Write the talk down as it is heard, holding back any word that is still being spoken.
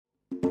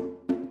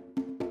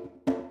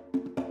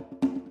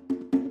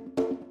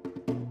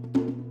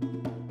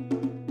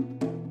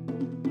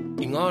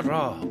ngā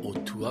rā o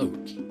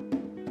Tuauki,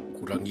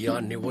 kurangi a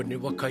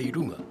newa kai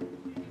runga,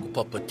 ko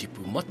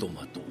papatipu mato,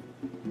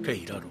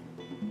 kei raro.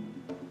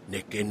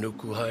 Neke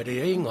nuku haere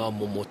ei ngā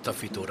momo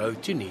tawhito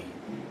rautini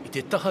i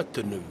te taha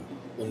tunu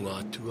o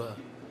ngā tua,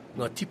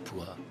 ngā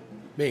tipua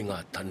me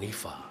ngā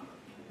taniwha.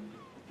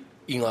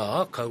 I ngā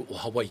ākau o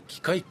Hawaii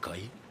ki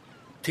Kaikai,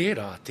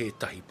 tērā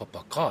tētahi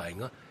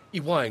papakāinga i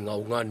waenga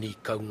o ngā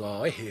nikau ngā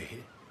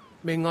ehehe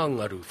me ngā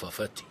ngaru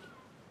whawhati.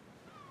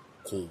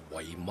 Ko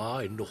wai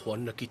mā e noho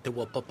ana ki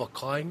teua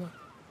papakāinga,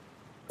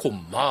 ko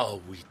māu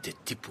i te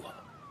tipua.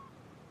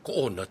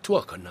 Ko ona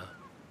tuakana,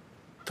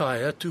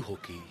 tae atu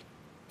hoki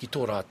ki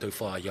tō rātou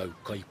whāiau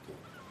kaipo.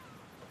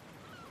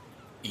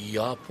 I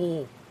āpō,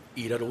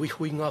 i raro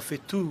iho i ngā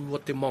whetū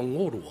o te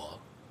mangoroa,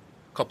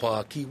 ka pā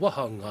ki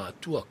waha ngā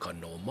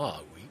tuakana o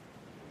Māui,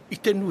 i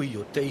te nui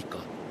o te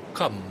ika,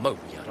 ka mau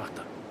i a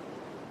rata.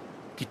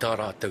 Ki tā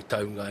rātou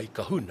taunga i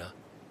ka huna,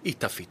 i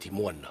tawhiti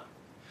moana.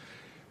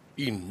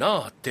 I nā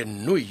te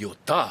nui o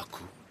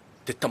tāku,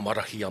 te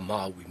tamarahi a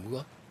Māui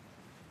mua.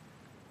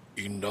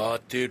 I nā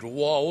te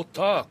roa o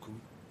tāku,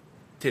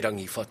 te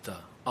rangi whata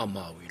a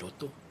Māui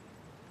roto.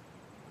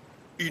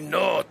 I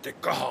nā te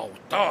kaha o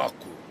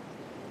tāku,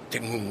 te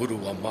ngunguru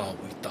a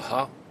Māui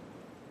taha.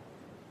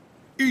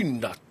 I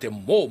nā te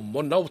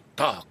mōmona o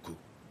tāku,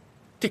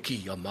 te ki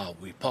a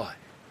Māui pai.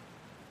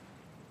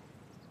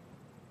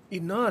 I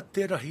nā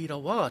te rahi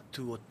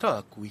rawātu o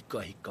tāku i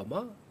ka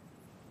hikama,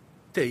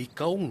 te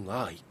ika o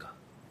ngā ika,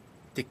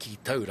 te ki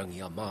taurangi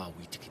a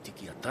Māui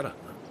tiki a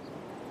taranga.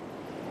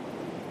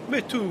 Me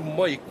tū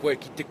mai koe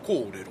ki te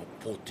kōrero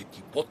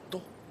pōtiki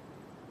poto,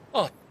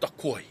 a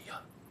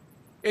takoia.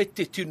 E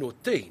te tino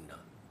teina,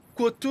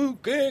 kua tū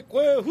ke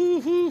koe hu.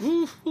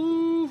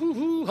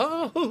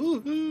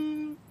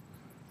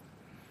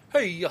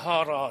 Hei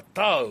hara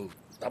tau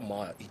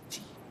tama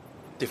iti,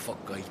 te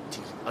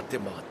whakaiti a te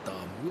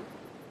mātāmua.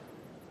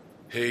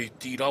 Hei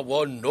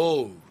tirawa no,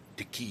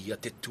 te ki a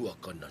te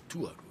tuakana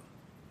tuarua.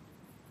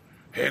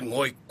 He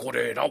ngoi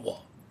kore rawa,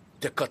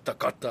 te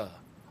katakata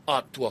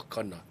a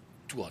tuakana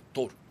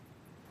tuatoru.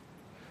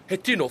 He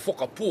tino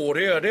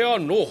whakapōrea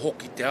no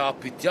hoki te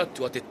āpiti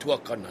atu a te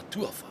tuakana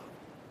tuawha.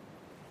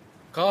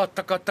 Ka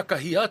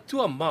takatakahi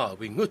atu a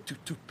Māui ngutu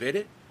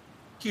tupere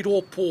ki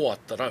rōpō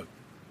atarau.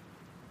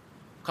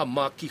 Ka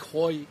maki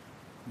hoi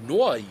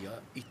noa ia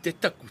i te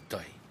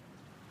takutai.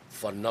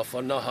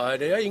 Whanawhana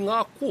haere ai ngā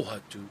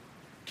kohatu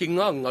ki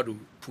ngā ngaru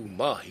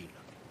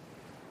pūmāhina.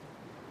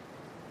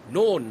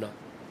 Nōna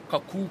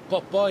ka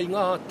kūpapa i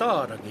ngā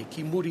tārangi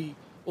ki muri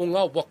o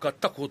ngā waka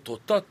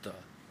takoto tata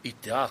i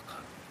te aka.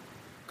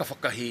 Ka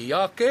whakahi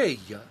ake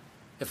ia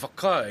e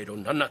whakaero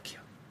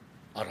nanakia.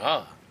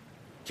 Arā,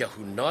 kia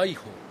huna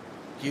iho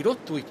ki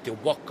roto i te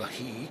waka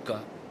hiika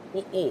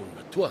o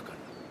ona tuakana.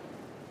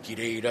 Ki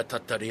reira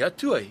tatare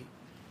atu ai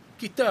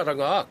ki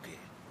tāranga ake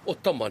o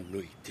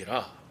tamanui te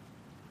rā.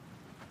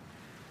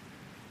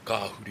 Ka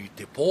huri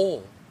te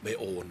pō me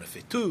ona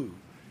whetū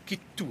ki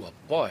tua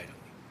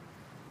pairangi.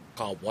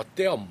 Ka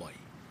wate amai,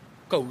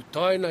 ka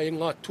utaina e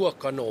ngā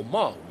tuakana o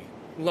Māui,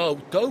 ngā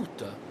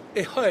utauta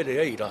e haere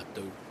ei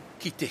rātou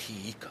ki te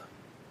hiika.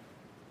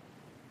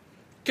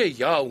 Kei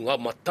au ngā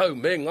matau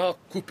me ngā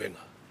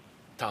kupenga,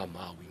 tā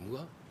Māui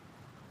mua.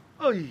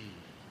 Ai!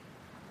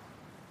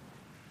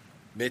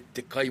 Me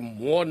te kai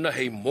moana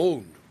hei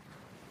mōnu,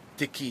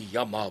 te ki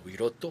a Māui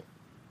roto.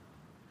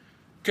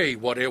 Kei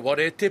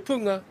ware te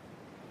punga,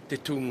 te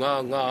tūngā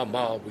ngā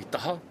Māui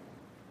taha.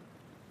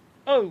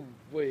 Au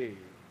we!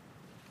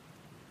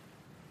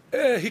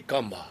 E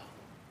hikama,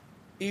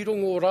 i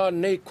rongo rā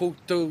nei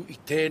koutou i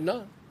tēnā,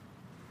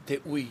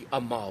 te ui a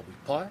Māui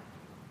pai.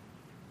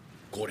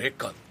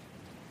 Korekau.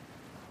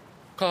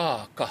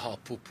 Ka kaha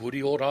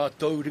pupuri o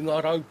rātou ringa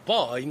rau pā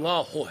i ngā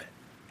hoe.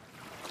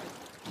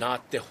 Nā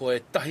te hoe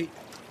tahi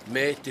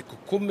me te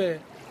kukume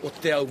o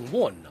te au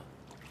moana,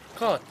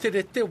 ka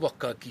tere te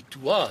waka ki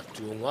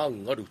tuātu o ngā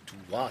ngaru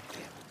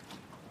tuātea.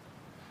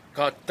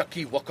 Ka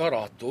taki waka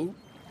rātou,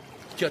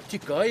 kia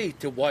tika ei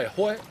te wai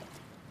hoe,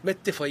 me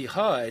te whai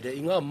haere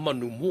i ngā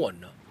manu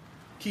moana,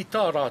 ki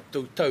tā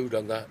rātou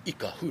tauranga i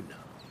ka huna.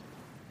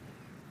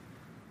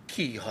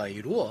 Ki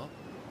hairoa,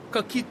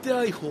 ka kite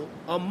aiho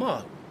a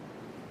Māu.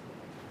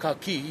 Ka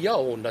ki ia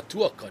o na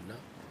tuakana,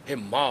 he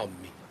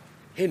māminga,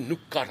 he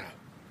nukarau.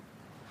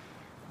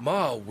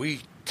 Māui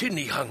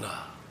tinihanga.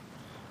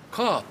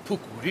 Ka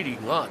puku riri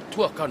ngā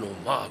tuakana o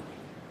Māui.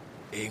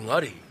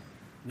 Engari,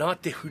 nā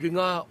te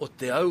huringa o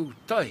te au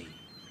tai,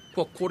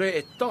 kua kore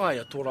e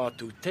tāia tō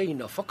rātou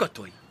teina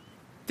whakatoi,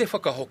 te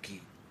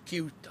whakahoki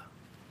ki uta.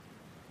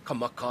 Ka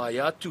makai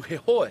atu he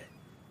hoe,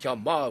 kia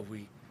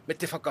Māui, me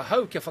te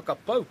whakahau kia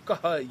whakapau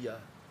kaha ia,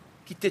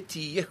 ki te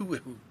ti ehu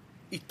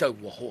i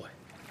taua hoe.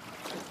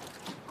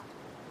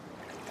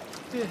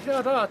 Te hea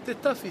rā te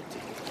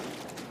tawhiti.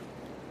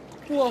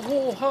 Kua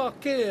hōhā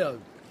ke au.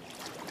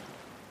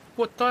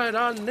 Kua tae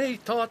rā nei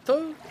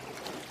tātou.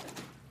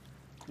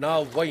 Nā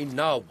wai,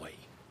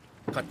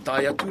 ka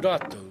tae atu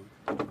rātou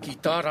ki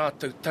tā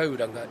rātou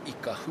tauranga i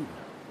ka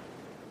huna.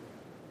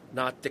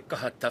 Nā te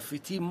kaha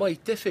tawhiti mai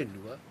te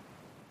whenua,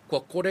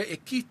 kua kore e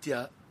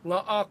kitea ngā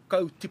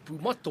ākau tipu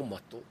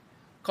matomato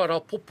kara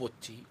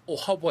popoti o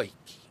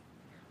Hawaiki.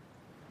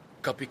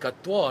 Ka pika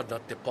toa ana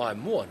te pae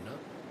moana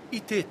I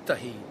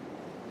tētahi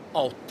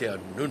Aotea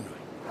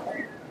Nunui.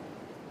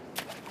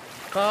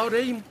 Ka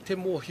rei te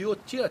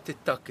mōhiotia te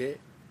take,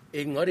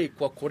 engari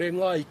kua kore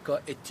ngā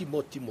ika e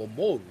timo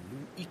mōunu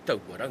I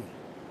tauarangi.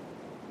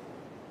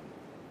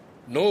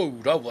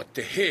 Nō rawa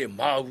te he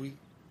Māui,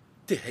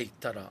 te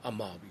heitara a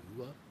Māui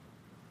ua.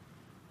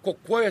 Ko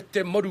koe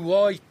te maru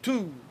ai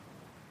tū,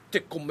 te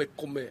kome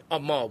a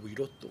Māui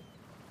roto.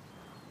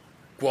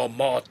 Kua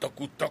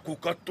mātaku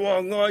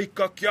katoa ngā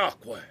ika ki a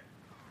koe,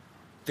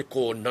 te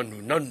ko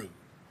nanu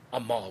a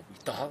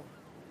Māui taha.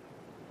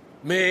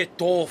 Me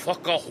tō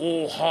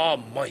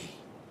whakahōhā mai,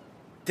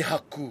 te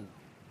haku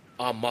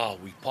a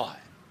Māui pae.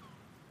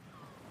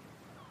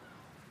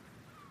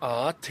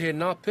 A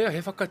tēnā pēr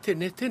he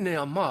whakatene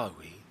a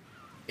Māui,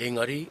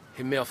 engari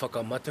he mea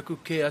whakamataku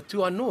ke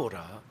atu anō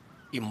rā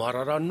I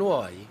marara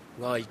noa ai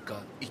ngā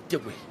ika I te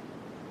wehi.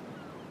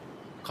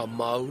 Ka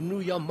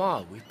maunu ia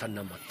Māui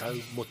tana matau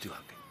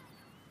motuhake.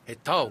 He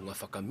taonga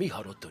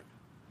whakamiharo tonu.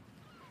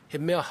 He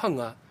mea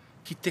hanga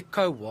ki te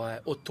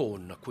kauae o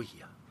tōna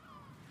kuihia.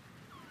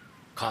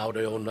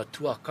 Kaore ona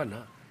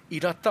tuakana I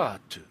rata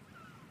atu.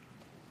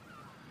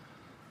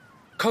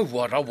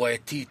 Kaua rawa e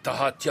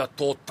tītaha tia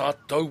tō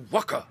tātou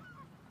waka.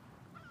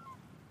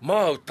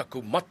 Māu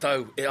taku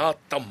matau e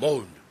āta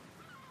maunu.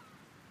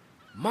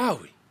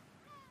 Māui,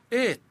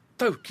 e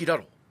tau ki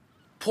raro,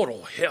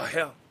 poro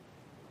hea.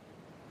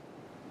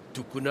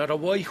 Tukuna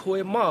rawa iho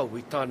e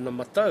Māui tāna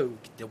matau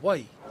ki te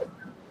wai.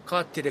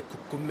 Ka tere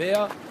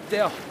kukumea te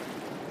aho,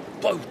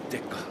 pau te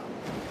kaha.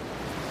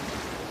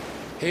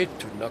 He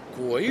tuna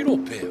kua iro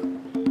pēr,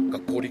 ka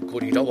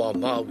korikori rawa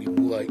Māui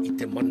mua I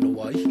te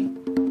manawa ihi.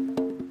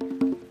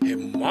 He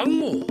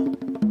mango,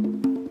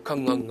 ka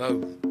ngangau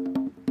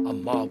a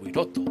Māui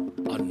roto,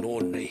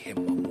 anō nei he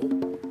mango.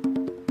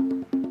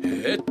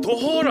 He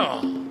tohora,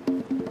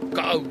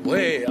 ka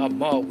aue a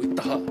Māui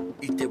taha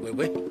I te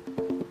wewehi.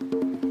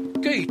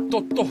 Kei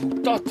totohu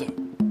tātou,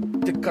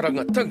 te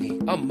karangatangi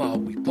a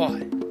Māui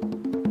pae.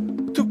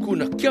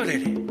 Tukuna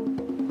kiarere.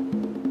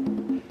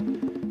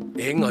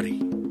 Engari,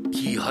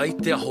 ki hai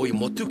te aho I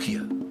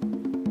motukia.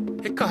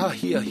 He kaha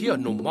hia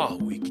no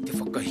Māui ki te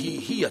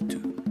whakahihia tu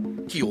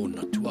ki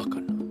ona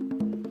tuakana.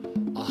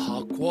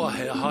 Aha koa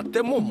he aha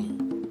te momo,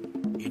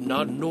 I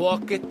nā noa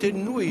ke te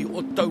nui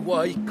o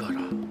taua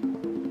ikara.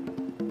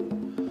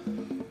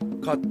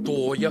 Ka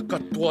tōia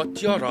katoa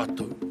tia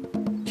rātou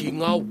ki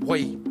ngā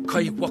wai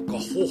kai waka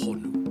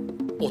hohonu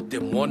o te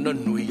moana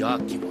nui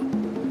ākiwa.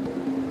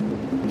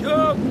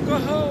 Kia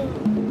kaha!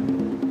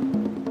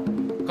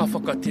 Ka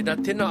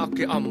whakatena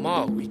ake a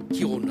Māui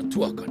ki ona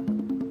tuakana.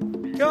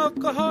 Kia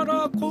kaha rā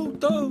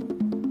koutou!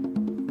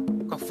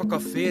 Ka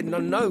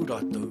whakawhena nau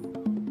rātou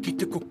ki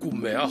te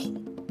kukume aho.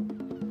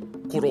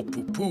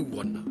 Koropupu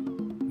ana,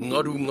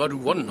 ngaru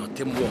ana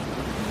te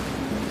moana.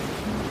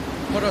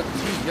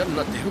 Parati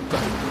ana te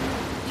hukari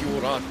ki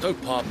o rātou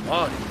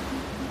pāpāri.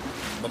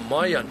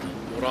 Mamai ana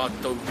o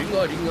rātou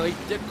ringa I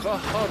te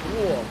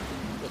kaharoa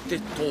o te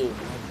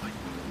tōra mai.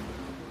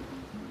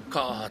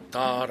 Ka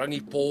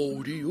tārangi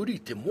pōuri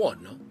te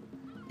moana,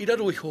 I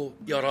raro iho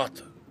I a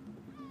rātou.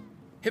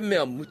 He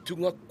mea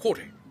mutunga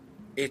kore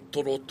e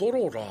toro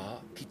rā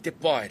ki te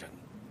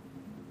paerangi.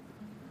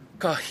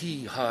 Ka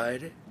hi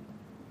haere,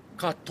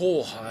 ka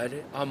tō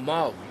haere a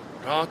Māui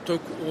rātou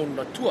ko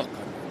ona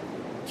tuakana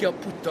kia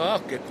puta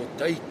ake ko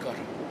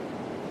teikara.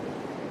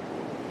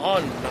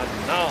 Ana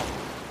nā,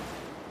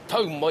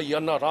 tau mai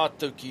ana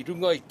rātou ki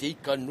runga I te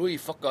ika nui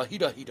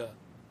whakahirahira,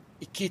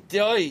 I ki te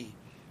ai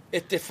e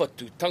te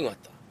whatu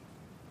tangata.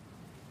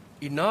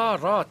 I nā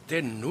rā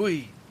te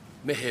nui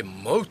me he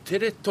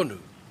mautere tonu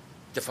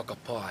te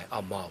whakapae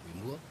a Māui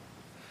mua.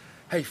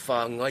 Hei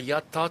whāngai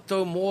a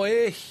tātou mo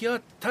e hia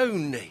tau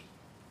nei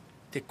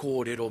te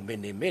kōrero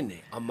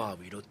mene a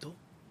Māui roto.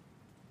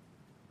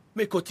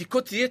 Me koti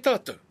e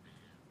tātou,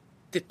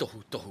 te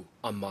tohu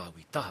a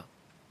Māui taha.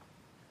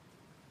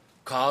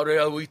 Kāre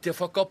au I te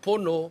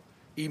whakapono,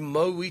 I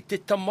mau I te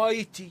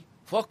tamaiti,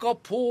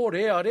 whakapō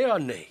rea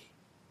nei,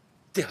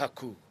 te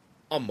haku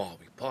a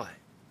Māui pae.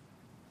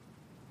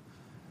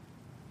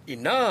 I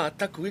nā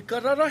taku I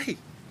kararahi,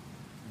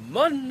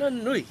 mana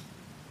nui,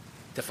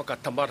 te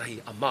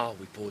whakatamarahi a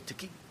Māui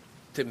pōtiki,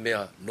 te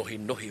mea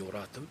nohi o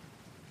rātou.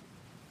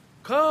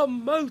 Ka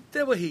mau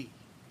te wahi.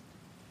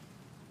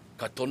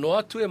 Ka tono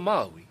atu e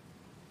Māui,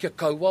 kia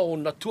kaua o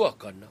na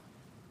tuakana,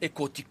 e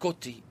koti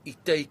I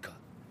te ika,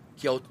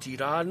 kia o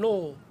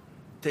tirano,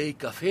 te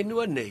ika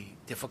whenua nei,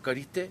 te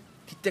whakarite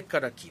ki te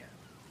karakia.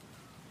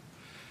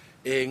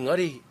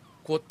 Engari,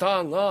 ko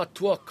tā ngā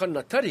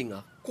tuakana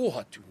taringa,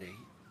 kohatu nei,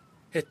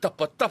 he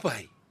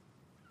tapatapai,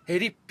 he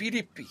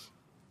ripi,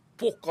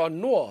 poka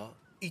noa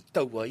I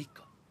taua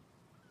ika.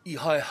 I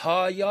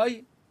hai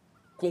ai,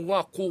 ko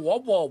ngā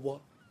kōawawa,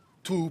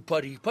 tū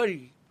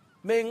pari,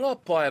 me ngā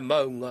pae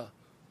maunga,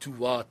 tū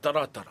ā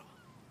taratara.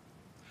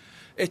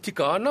 E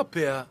tika ana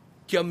pēr,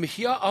 kia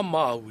mihia a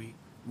Māui,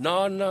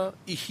 nāna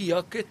I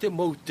hia ke te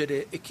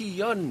mautere e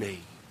ki anei,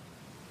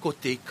 ko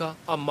te ika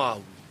a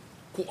Māui,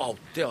 ko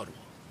Aotearoa.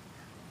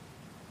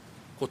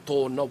 Ko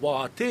tōna wā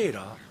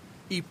tērā,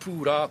 i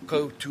pūrā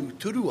koutu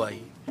turu ai,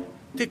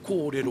 te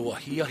kōrero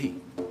ahi.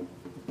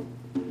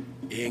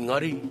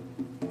 Engari,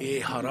 e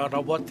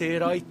hararawa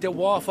tērā i te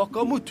wā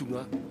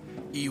whakamutunga,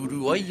 i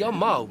uru ai a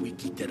Māui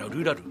ki te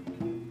raruraru.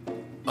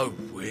 Au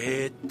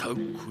e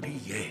taukuri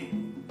e.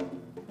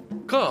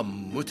 Ka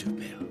mutu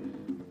pēr.